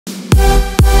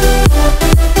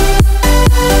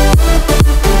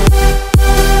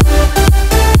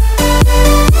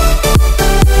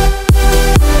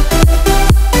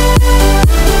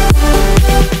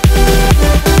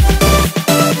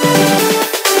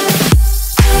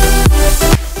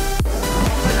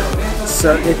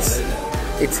So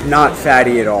it's not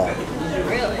fatty at all.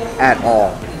 Really? At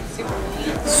all.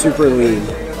 Super lean.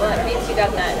 Well, that means you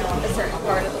got that a certain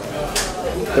part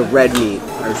of The red meat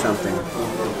or something.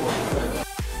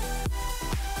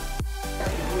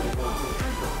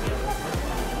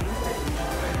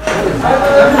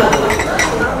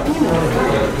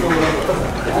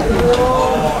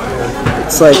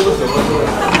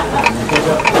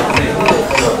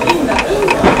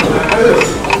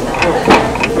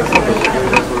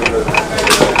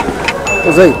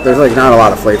 It's like there's like not a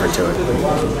lot of flavor to it.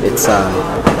 It's I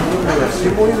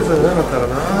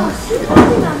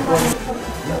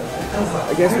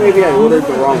guess maybe I ordered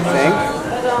the wrong thing.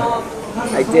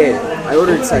 I did. I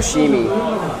ordered sashimi.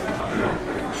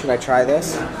 Should I try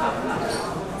this? It's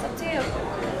up to you.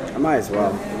 I might as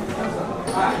well.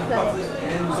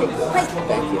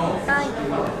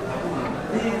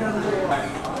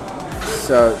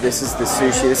 So this is the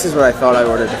sushi. This is what I thought I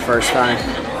ordered the first time.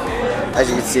 As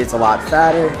you can see, it's a lot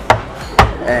fatter,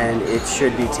 and it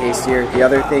should be tastier. The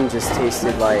other thing just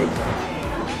tasted like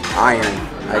iron,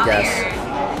 I guess.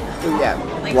 Yeah,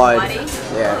 Like blood. bloody?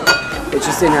 Yeah, it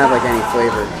just didn't have like any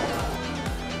flavor.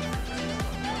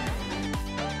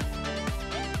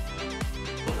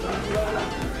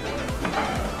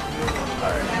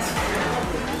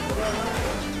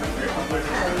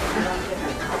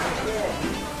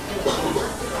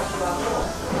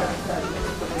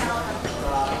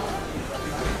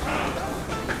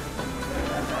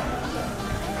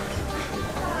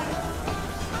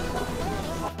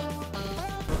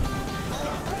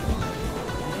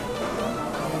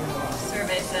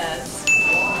 Survey says.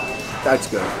 That's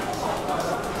good.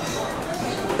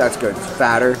 That's good. It's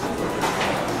fatter.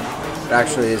 It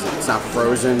actually is. It's not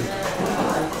frozen.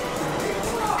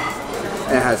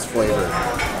 And it has flavor.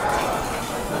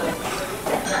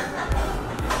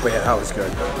 But yeah, that was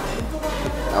good.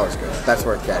 That was good. That's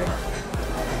worth getting.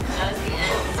 That was the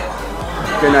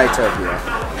end. Good night, Tokyo.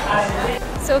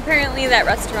 So apparently that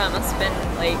restaurant must have been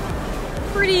like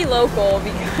pretty local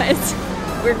because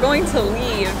we're going to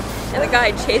leave and the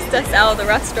guy chased us out of the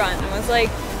restaurant and was like,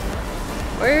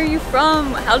 "Where are you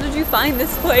from? How did you find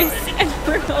this place?" And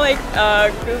we're like,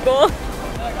 Google.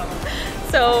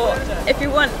 So if you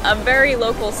want a very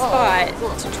local spot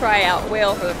to try out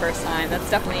whale for the first time, that's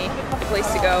definitely the place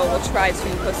to go. We'll try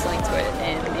to post a link to it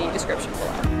in the description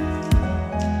below.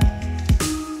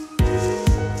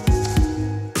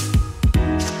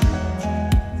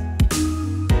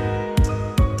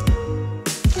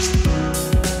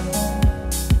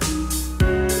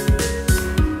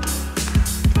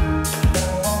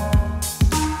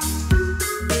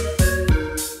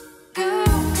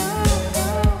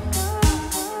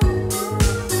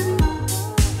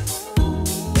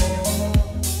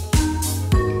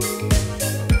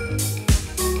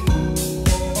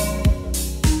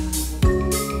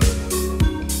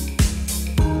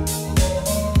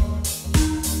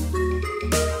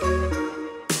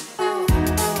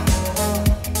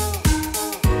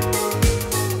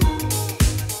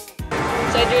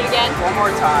 Should I do it again? One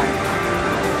more time.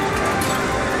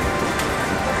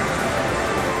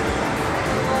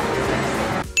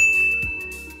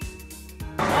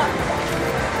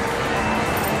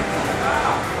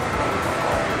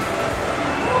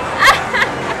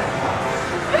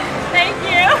 Thank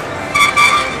you.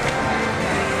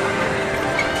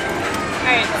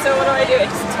 Alright, so what do I do? I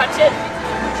just touch it?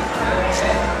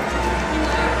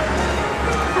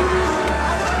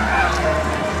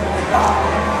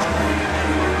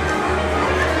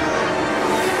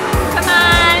 Come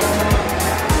on!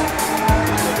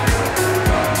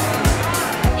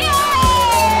 Yay!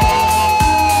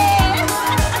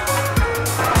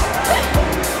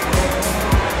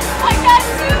 I got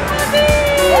 2 of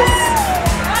these!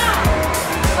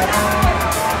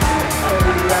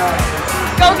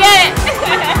 Go get it!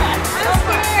 I'm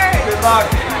scared! Good luck.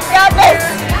 Got this!